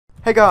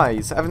Hey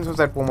guys, Evans was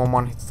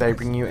Ed111 here today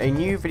bringing you a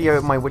new video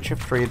of my Witcher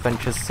 3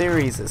 Adventures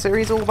series. A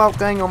series all about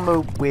going on the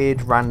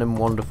weird, random,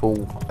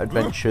 wonderful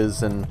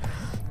adventures and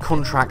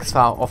contracts that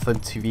are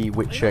offered to the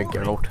Witcher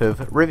Geralt of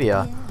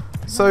Rivia.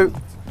 So,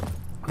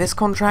 this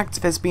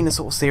contract, there's been a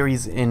sort of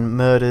series in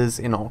Murders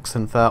in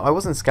Oxenfurt. I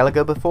was in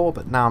Skellige before,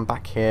 but now I'm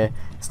back here.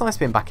 It's nice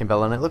being back in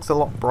Velen. It looks a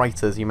lot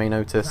brighter, as you may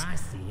notice.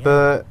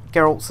 But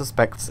Geralt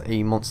suspects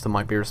a monster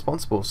might be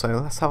responsible, so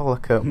let's have a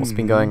look at what's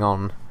been going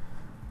on.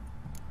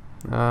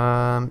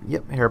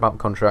 Yep, hear about the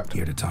contract.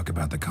 Here to talk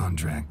about the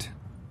contract.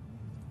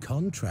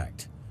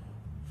 Contract?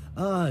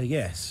 Ah,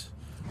 yes.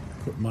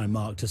 Put my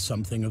mark to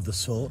something of the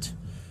sort.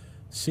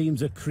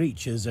 Seems a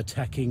creature's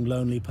attacking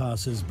lonely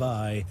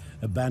passers-by,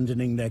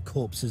 abandoning their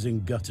corpses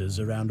in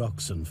gutters around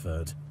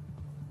Oxenfurt.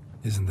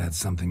 Isn't that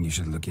something you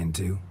should look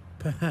into?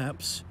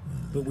 Perhaps,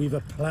 but we've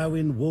a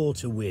ploughing war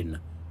to win.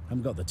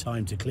 Haven't got the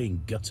time to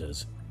clean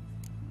gutters.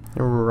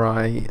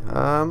 Right,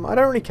 I don't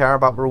really care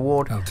about the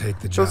reward. I'll take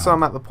the job. Just so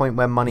I'm at the point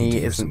where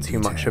money isn't too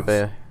much of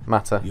a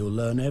matter. You'll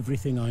learn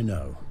everything I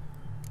know.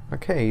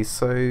 Okay,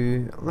 so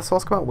let's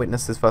ask about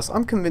witnesses first.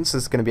 I'm convinced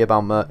it's going to be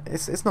about murder.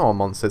 It's not a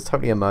monster, it's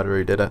totally a murderer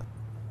who did it.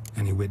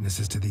 Any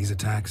witnesses to these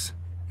attacks?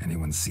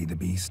 Anyone see the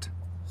beast?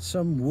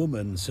 Some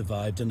woman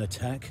survived an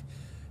attack.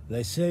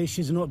 They say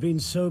she's not been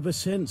sober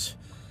since.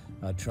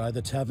 I'd try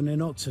the tavern in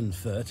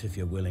Oxenfurt if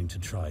you're willing to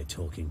try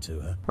talking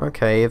to her.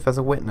 Okay, if there's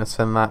a witness,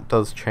 then that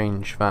does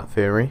change that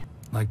theory.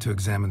 Like to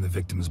examine the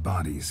victims'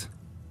 bodies.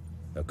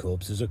 A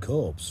corpse is a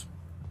corpse.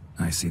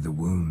 I see the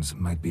wounds.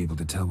 Might be able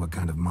to tell what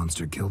kind of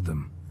monster killed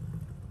them.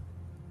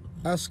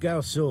 Ask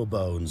our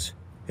Sawbones.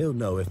 He'll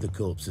know if the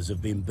corpses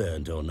have been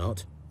burned or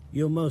not.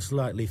 You'll most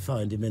likely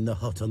find him in the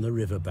hut on the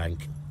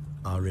riverbank.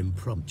 Our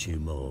impromptu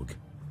morgue.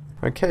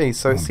 Okay,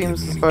 so it Won't seems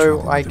give me as any though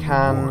trouble I with the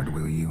can... reward,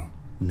 will you?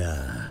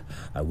 Nah,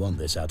 I want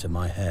this out of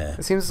my hair.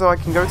 It seems as though I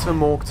can go to the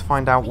morgue to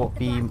find out what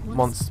the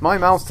monster... My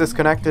mouse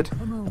disconnected!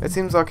 It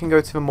seems I can go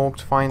to the morgue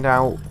to find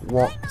out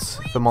what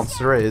the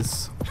monster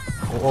is.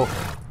 Or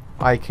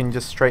I can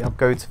just straight up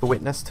go to the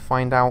witness to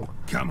find out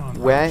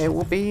where it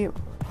will be.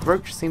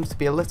 Roach seems to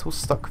be a little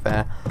stuck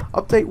there.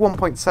 Update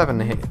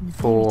 1.7 hit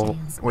for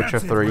Witcher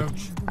 3,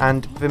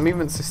 and the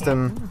movement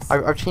system,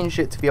 I've changed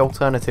it to the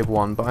alternative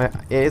one, but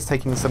it is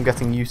taking some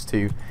getting used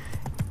to.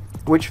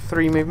 Witcher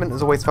 3 movement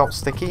has always felt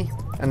sticky,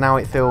 and now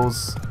it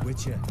feels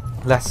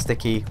less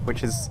sticky,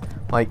 which is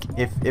like,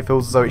 it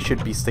feels as though it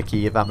should be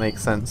sticky, if that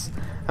makes sense.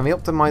 And the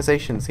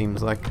optimization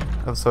seems like,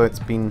 so it's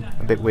been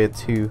a bit weird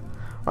too.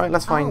 Alright,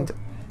 let's find...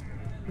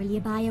 Will you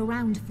buy a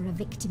round for a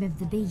victim of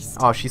the beast?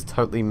 Oh, she's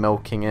totally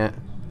milking it.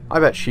 I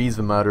bet she's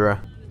the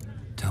murderer.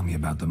 Tell me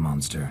about the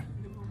monster.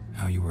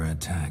 How you were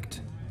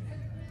attacked.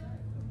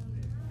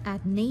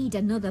 I'd need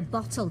another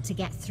bottle to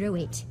get through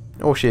it.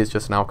 Or she is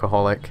just an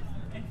alcoholic.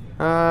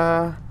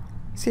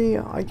 See,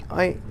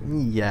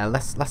 yeah,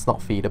 let's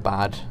not feed a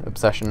bad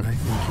obsession. I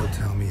think you'll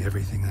tell me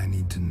everything I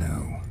need to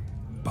know.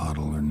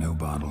 Bottle or no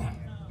bottle.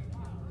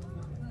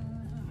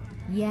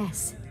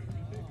 Yes,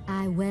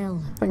 I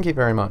will. Thank you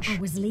very much. I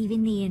was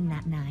leaving the inn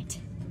that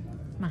night.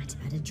 Might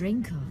have had a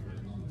drink or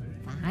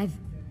 5.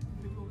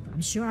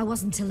 I'm sure I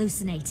wasn't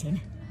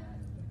hallucinating.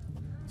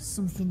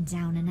 Something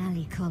down an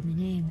alley called my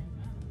name.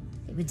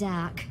 It was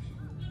dark.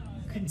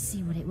 Couldn't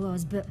see what it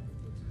was, but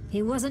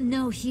it wasn't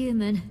no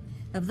human.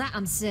 Of that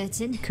I'm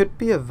certain. Could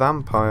be a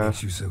vampire. What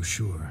makes you so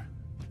sure?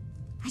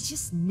 I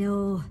just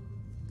know.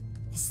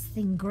 This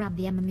thing grabbed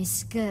the hem of my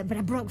skirt, but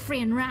I broke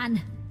free and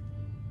ran.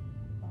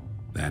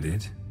 That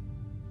it?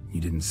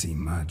 You didn't see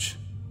much.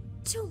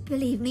 Don't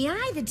believe me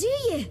either, do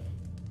you?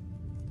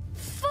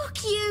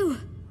 Fuck you!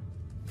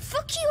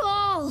 Fuck you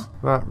all!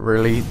 That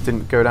really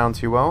didn't go down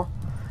too well.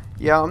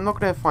 Yeah, I'm not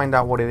going to find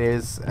out what it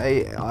is.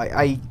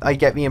 I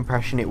get the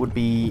impression it would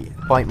be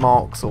bite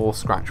marks or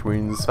scratch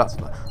wounds.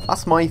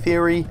 That's my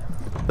theory,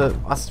 but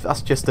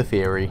that's just a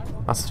theory.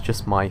 That's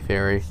just my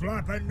theory.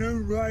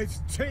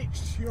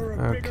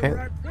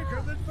 Okay,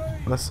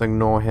 let's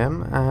ignore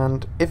him.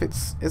 And if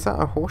is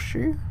that a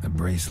horseshoe? A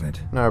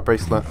bracelet. No, a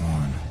bracelet.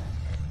 On.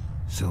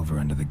 Silver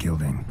under the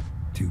gilding.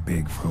 Too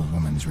big for a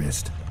woman's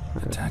wrist.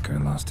 Attacker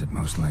lost it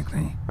most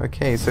likely.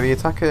 Okay, so the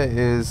attacker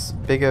is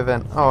bigger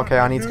than... Oh, okay,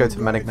 I need to go to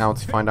the medic now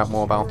to find out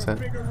more about it.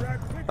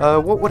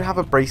 What would have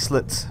a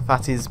bracelet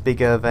that is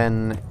bigger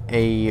than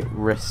a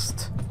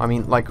wrist? I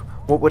mean, like,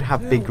 what would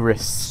have big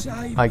wrists,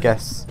 I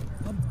guess?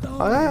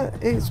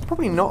 It's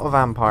probably not a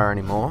vampire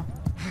anymore.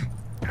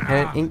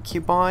 An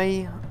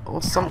incubi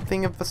or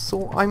something of the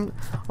sort? I'm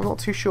not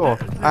too sure.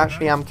 I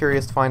actually am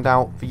curious to find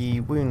out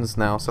the wounds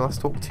now, so let's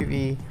talk to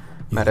the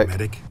medic.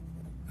 Medic?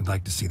 I'd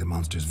like to see the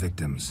monster's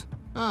victims.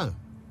 Oh,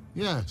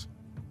 yes.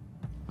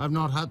 I've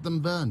not had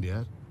them burned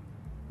yet.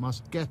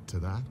 Must get to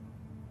that.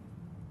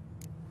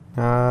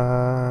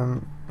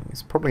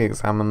 He's probably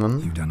examined them.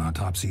 You've done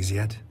autopsies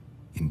yet?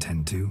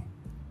 Intend to?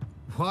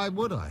 Why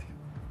would I?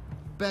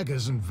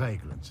 Beggars and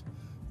vagrants.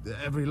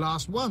 Every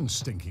last one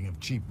stinking of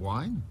cheap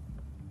wine.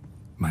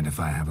 Mind if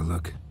I have a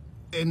look?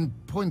 In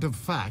point of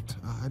fact,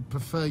 I'd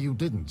prefer you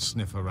didn't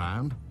sniff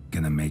around.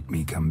 Gonna make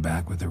me come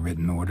back with a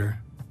written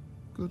order?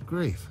 Good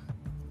grief.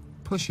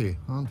 pushy,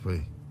 aren't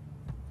we?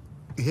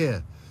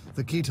 Here,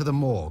 the key to the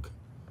morgue.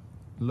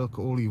 Look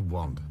all you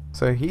want.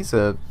 So he's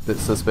a bit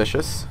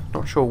suspicious.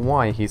 Not sure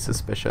why he's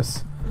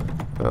suspicious.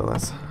 But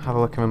let's have a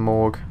look in the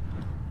morgue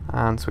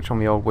and switch on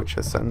the old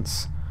Witcher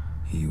sense.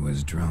 He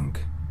was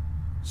drunk.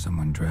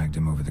 Someone dragged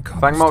him over the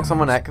cobblestones. Fang marks on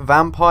my neck.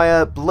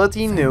 Vampire.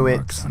 Bloody knew it.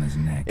 Marks on his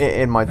neck.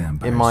 In my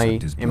Vampire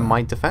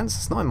defense.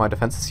 It's not in my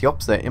defense. It's the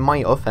opposite. In my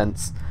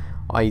offense,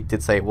 I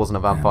did say it wasn't a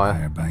vampire.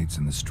 Vampire bites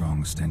and the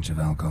strong stench of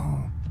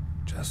alcohol,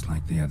 just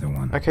like the other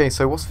one. Okay,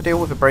 so what's the deal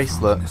with the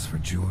bracelet? Fondness for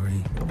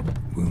jewelry,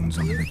 wounds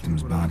on the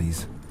victims'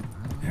 bodies.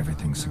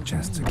 Everything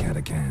suggests a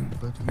Katakan,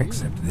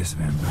 except this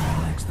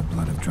vampire likes the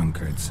blood of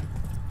drunkards.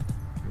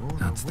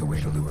 That's the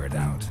way to lure it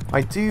out.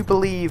 I do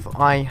believe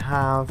I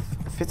have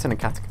fitten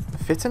a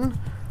fitten?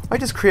 I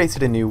just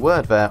created a new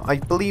word there. I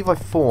believe I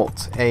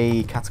fought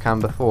a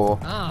Katakan before,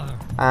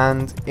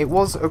 and it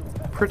was a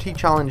pretty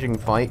challenging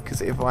fight,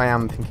 because if I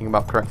am thinking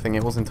about correct thing,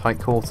 it was in tight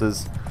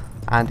quarters,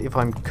 and if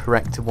I'm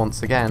correct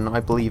once again,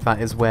 I believe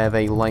that is where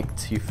they like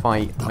to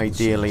fight,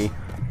 ideally.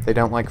 They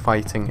don't like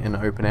fighting in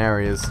open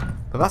areas,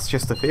 but that's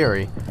just a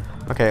theory.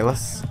 Okay,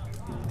 let's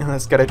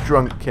get a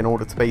drunk in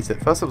order to bait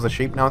it. First it was a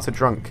sheep, now it's a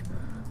drunk.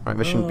 Right,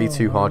 this shouldn't be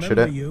too hard, should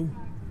it?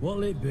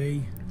 What'll it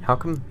be? How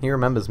come he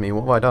remembers me?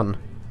 What have I done?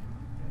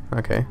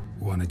 Okay.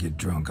 Want to get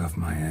drunk off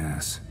my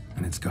ass,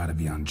 and it's got to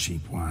be on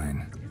cheap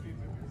wine.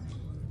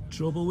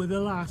 Trouble with the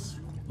lass?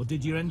 Or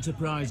did your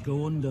enterprise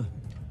go under?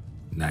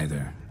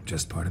 Neither,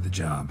 just part of the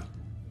job.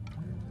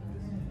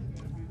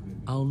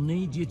 I'll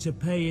need you to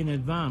pay in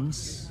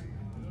advance.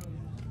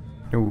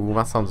 Ooh,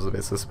 that sounds a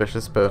bit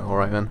suspicious, but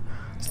alright then.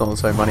 It's not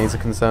so money is a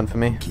concern for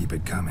me. Keep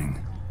it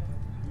coming.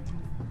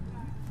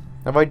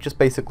 Have I just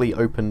basically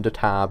opened a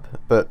tab,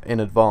 but in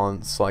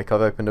advance, like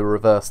I've opened a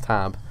reverse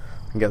tab,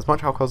 and get as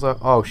much alcohol as I...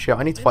 Oh shit,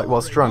 I need to fight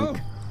whilst drunk.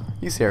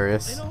 You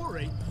serious?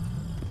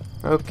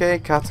 Okay,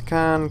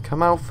 Katakan,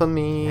 come out for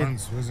me.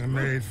 Once was a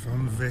maid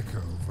from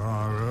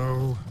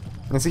Vicovaro.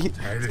 Is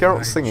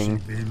Geralt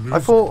singing? I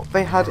thought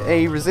they had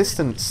a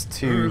resistance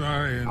to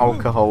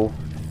alcohol.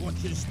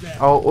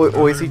 Oh,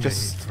 or is he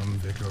just...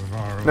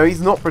 No,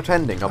 he's not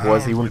pretending,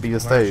 otherwise he wouldn't be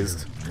just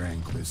dazed.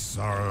 Drank with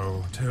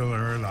sorrow till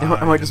her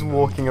Am I just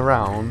walking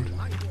around?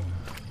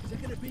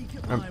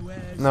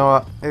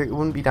 No, it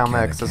wouldn't be down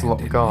there because there's a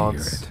lot of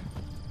guards.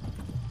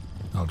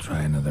 I'll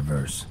try another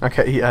verse.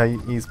 Okay, yeah,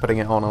 he's putting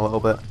it on a little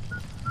bit.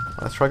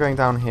 Let's try going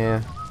down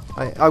here.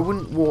 I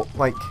wouldn't walk,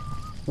 like,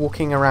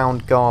 walking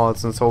around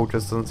guards and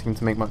soldiers doesn't seem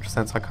to make much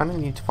sense. I kind of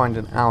need to find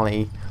an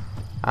alley.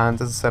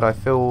 And as I said, I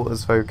feel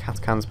as though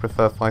Katakans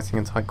prefer fighting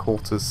in tight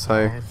quarters,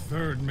 so... Our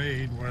third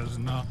maid was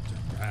not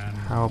to ban.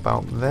 How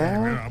about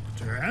there? Up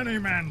to any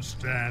man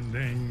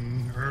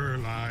standing, her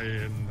lie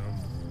in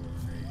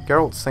the...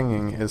 Geralt's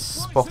singing is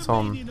spot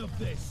on.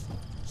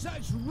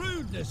 Such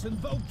rudeness and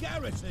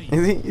vulgarity.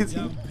 Is he?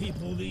 Young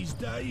people these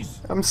days.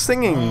 I'm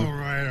singing.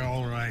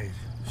 All right.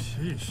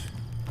 Sheesh.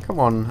 Come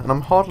on, and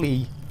I'm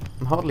hardly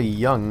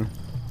young.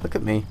 Look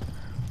at me.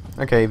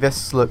 Okay,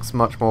 this looks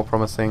much more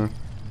promising.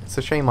 It's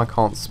a shame I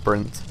can't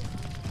sprint,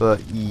 but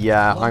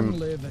yeah, I'm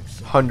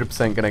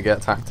 100% gonna get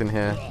attacked in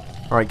here.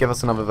 Alright, give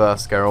us another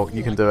verse, Geralt.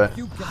 You can do it.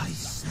 I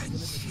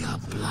sense your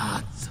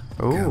blood.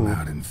 Ooh. Come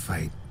out and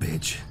fight,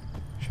 bitch.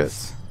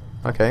 Shit.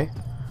 Okay.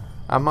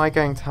 Am I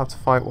going to have to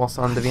fight whilst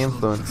under the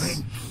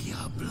influence?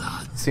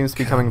 Seems to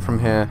be coming from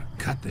here.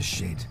 Cut the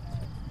shit.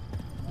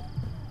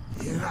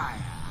 Here I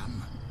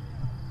am.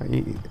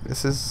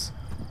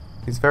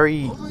 He's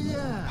very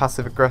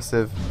passive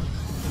aggressive.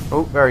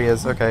 Oh, there he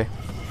is. Okay.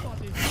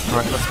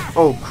 Alright, let's...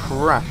 Oh,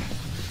 crap.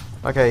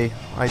 Okay,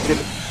 I did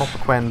pop a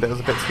Quen, but it was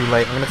a bit too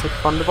late. I'm going to take a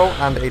Thunderbolt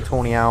and a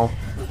Tawny Owl.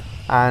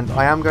 And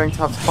I am going to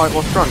have to fight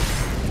whilst drunk.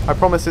 I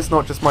promise it's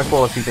not just my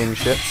quality being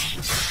shit.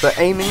 But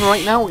aiming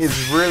right now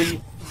is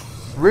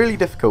really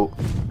difficult.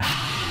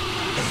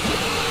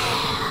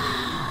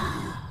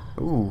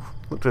 Ooh,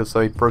 looked as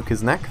though he broke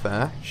his neck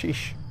there.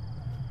 Sheesh.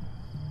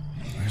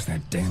 Where's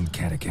that damned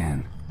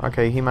Katakan?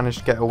 Okay, he managed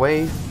to get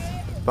away.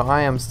 But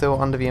I am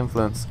still under the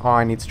influence. Oh,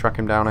 I need to track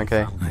him down,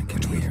 okay. I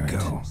can hear it.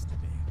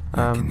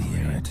 I can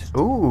hear it.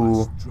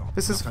 Ooh,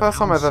 this is the first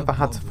time I've ever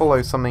had to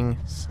follow something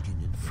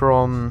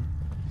from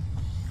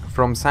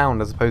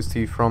sound as opposed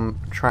to from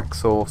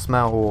tracks or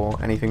smell or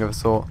anything of the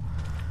sort.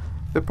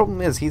 The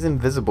problem is he's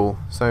invisible,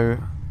 so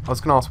I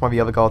was going to ask why the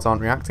other guards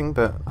aren't reacting,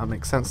 but that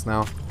makes sense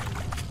now.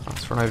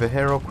 Let's run over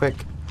here real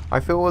quick. I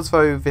feel as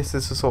though this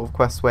is the sort of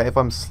quest where if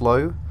I'm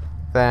slow,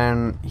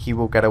 then he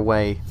will get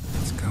away.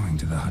 It's going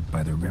to the hut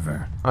by the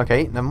river.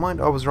 Okay, never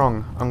mind, I was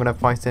wrong. I'm going to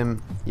fight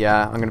him.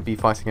 Yeah, I'm going to be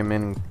fighting him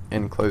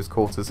in close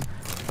quarters.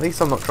 At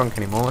least I'm not drunk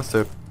anymore. Let's do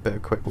a bit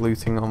of quick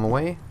looting on the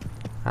way.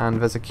 And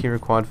there's a key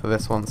required for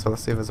this one, so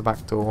let's see if there's a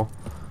back door.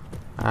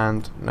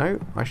 And no,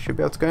 I should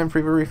be able to go in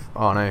through the roof.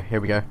 Oh no, here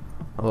we go.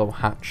 A little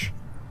hatch.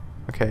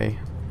 Okay.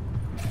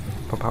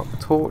 Pop out the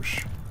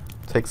torch.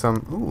 Take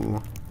some...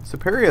 Ooh,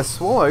 Superior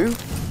Swallow.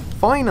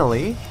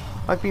 Finally!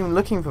 I've been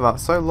looking for that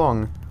so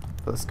long.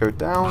 Let's go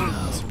down.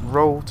 Let's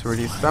roll to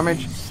reduce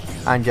damage.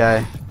 And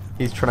yeah,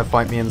 he's trying to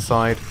fight me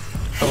inside.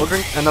 So I'll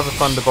drink another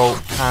Thunderbolt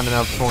and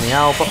another Thorny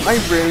Owl, but I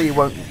really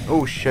won't...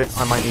 Oh shit,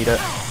 I might need it.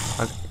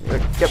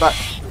 Get back,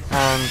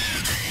 and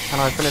can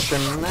I finish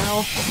him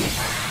now?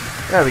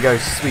 There we go,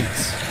 sweet.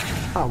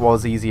 That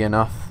was easy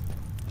enough.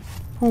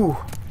 Whew.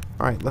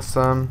 Right, let's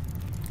Ooh,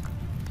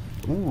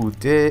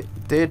 did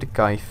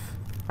Geif.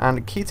 And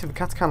a key to the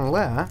Katakan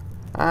lair,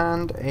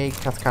 and a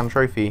Katakan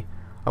trophy.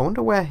 I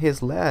wonder where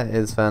his lair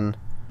is then.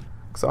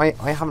 Because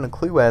I haven't a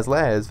clue where his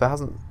lair is. There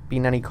hasn't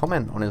been any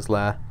comment on his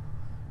lair.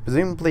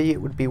 Presumably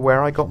it would be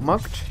where I got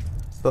mugged,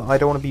 but I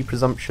don't want to be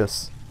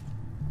presumptuous.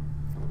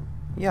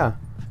 Yeah,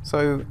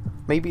 so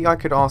maybe I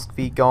could ask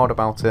the guard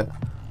about it.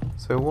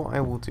 So what I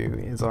will do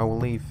is I will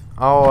leave.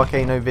 Oh,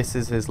 okay, no, this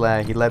is his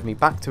lair. He led me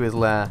back to his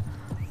lair.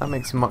 That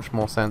makes much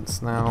more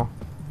sense now.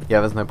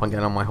 Yeah, there's no point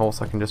getting on my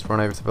horse. I can just run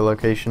over to the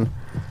location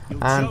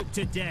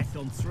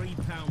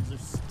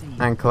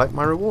and collect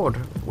my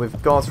reward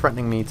with guards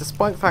threatening me,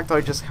 despite the fact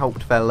I just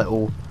helped their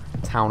little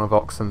town of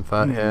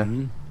Oxenfurt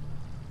here.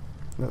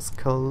 Let's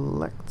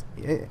collect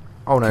it.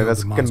 Oh no,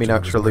 there's going to be no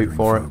extra loot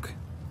for it.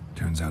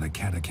 Turns out a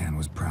Katakan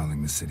was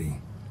prowling the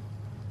city.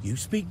 You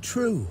speak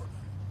true.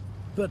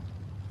 But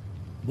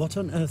what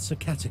on earth's a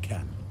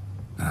Katakan?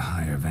 A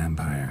higher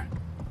vampire.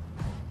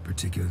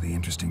 Particularly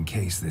interesting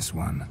case, this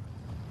one.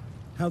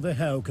 How the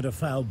hell could a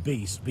foul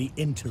beast be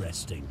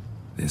interesting?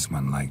 This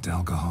one liked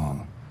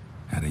alcohol.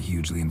 Had a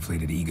hugely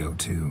inflated ego,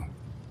 too.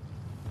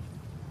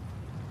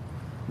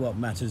 What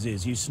matters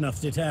is you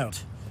snuffed it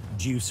out.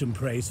 Due some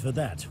praise for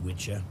that,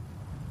 Witcher.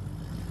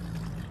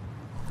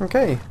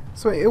 Okay,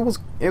 so it was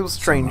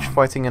strange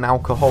fighting an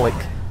alcoholic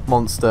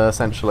monster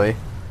essentially,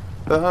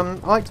 but I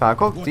liked that. I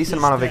got a decent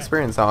amount of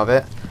experience out of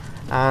it,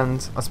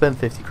 and I spent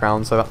 50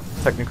 crowns, so that,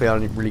 technically I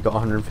only really got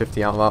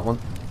 150 out of that one.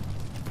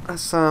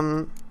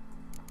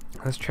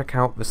 Let's check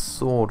out the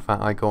sword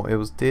that I got. It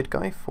was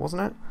Didgeif,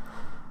 wasn't it?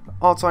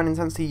 Art sign,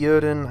 intensity,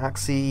 Jurden,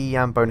 Axie,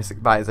 and bonus.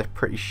 That is a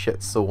pretty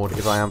shit sword,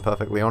 if I am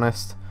perfectly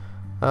honest.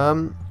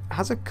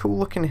 Has a cool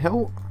looking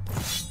hilt,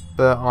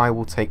 but I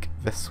will take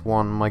this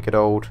one. My good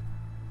old,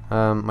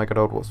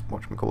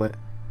 whatchamacallit,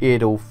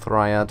 Idle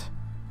Thryad.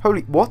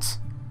 Holy, what?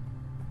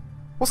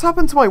 What's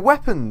happened to my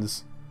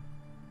weapons?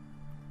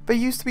 They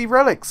used to be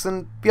relics,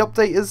 and the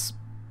update has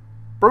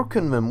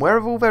broken them. Where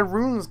have all their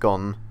runes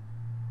gone?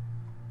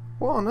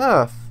 What on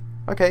earth?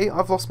 Okay,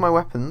 I've lost my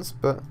weapons,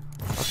 but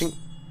I think,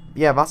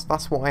 yeah,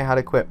 that's what I had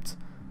equipped.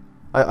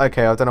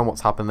 Okay, I don't know what's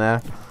happened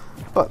there,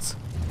 but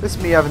this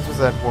is me, Evan, to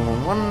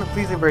Z111.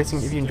 Please leave a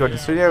rating if you enjoyed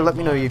this video. Let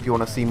me know if you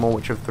want to see more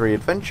Witcher 3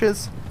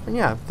 adventures. And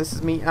yeah, this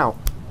is me out.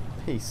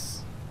 Peace.